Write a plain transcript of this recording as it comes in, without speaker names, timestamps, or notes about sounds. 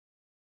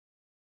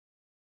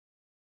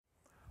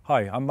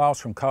Hi, I'm Miles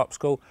from Carp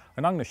School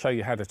and I'm going to show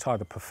you how to tie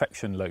the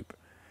perfection loop.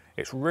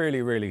 It's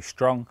really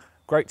strong,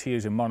 great to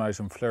use in monos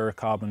and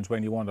fluorocarbons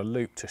when you want a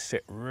loop to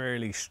sit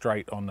really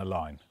straight on the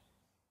line.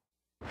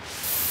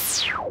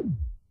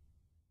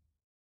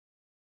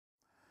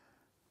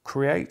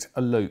 Create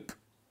a loop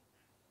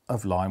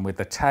of line with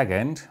the tag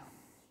end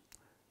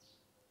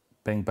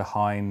being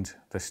behind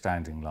the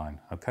standing line,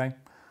 okay?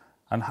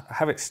 And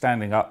have it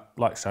standing up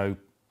like so,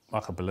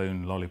 like a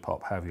balloon,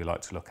 lollipop, however you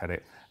like to look at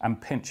it, and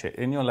pinch it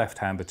in your left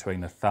hand between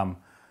the thumb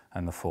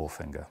and the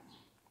forefinger.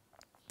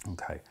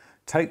 Okay,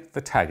 take the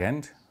tag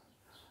end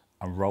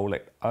and roll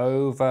it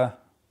over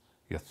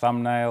your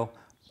thumbnail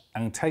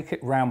and take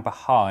it round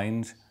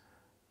behind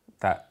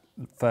that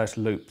first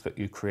loop that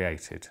you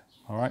created.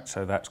 All right,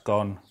 so that's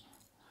gone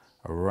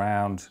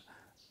around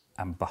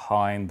and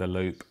behind the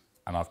loop,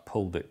 and I've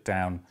pulled it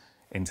down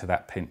into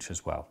that pinch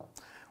as well.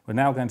 We're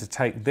now going to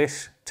take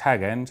this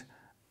tag end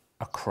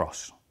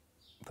across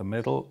the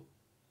middle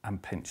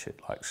and pinch it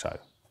like so.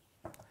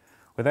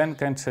 We're then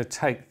going to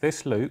take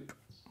this loop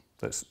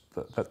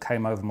that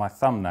came over my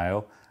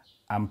thumbnail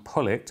and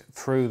pull it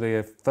through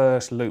the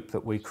first loop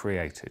that we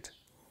created.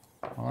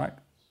 All right,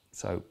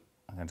 so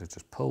I'm going to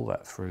just pull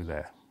that through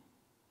there.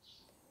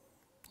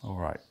 All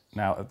right,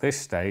 now at this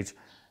stage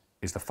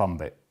is the fun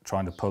bit,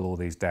 trying to pull all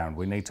these down.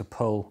 We need to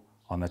pull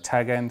on the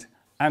tag end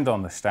and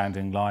on the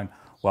standing line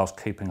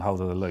whilst keeping hold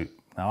of the loop.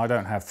 Now I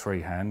don't have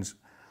three hands,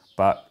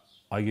 but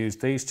I use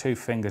these two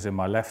fingers in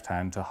my left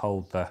hand to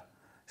hold the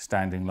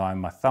standing line,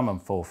 my thumb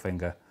and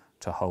forefinger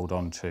to hold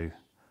on to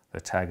the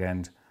tag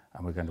end,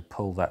 and we're going to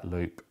pull that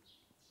loop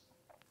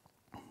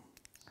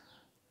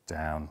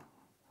down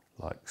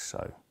like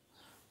so.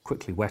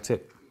 Quickly wet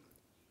it.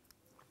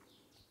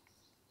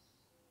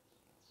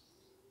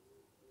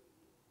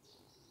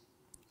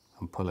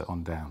 And pull it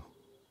on down.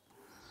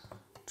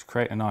 To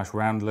create a nice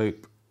round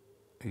loop,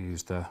 I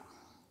use the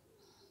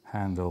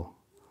handle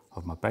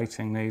of my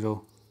baiting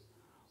needle,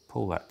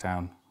 pull that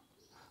down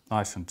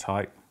nice and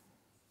tight,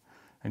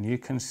 and you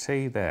can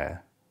see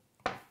there,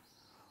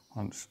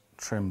 once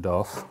trimmed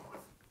off,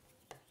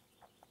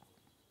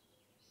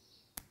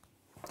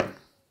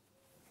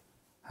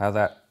 how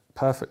that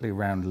perfectly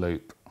round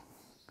loop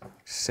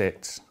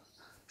sits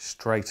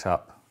straight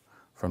up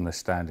from the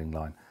standing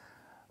line.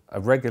 A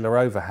regular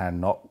overhand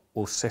knot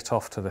will sit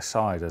off to the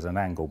side at an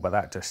angle, but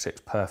that just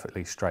sits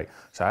perfectly straight.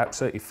 So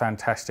absolutely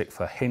fantastic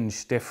for hinge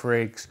stiff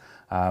rigs,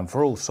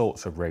 for all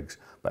sorts of rigs,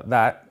 but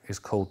that is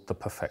called the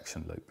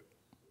perfection loop.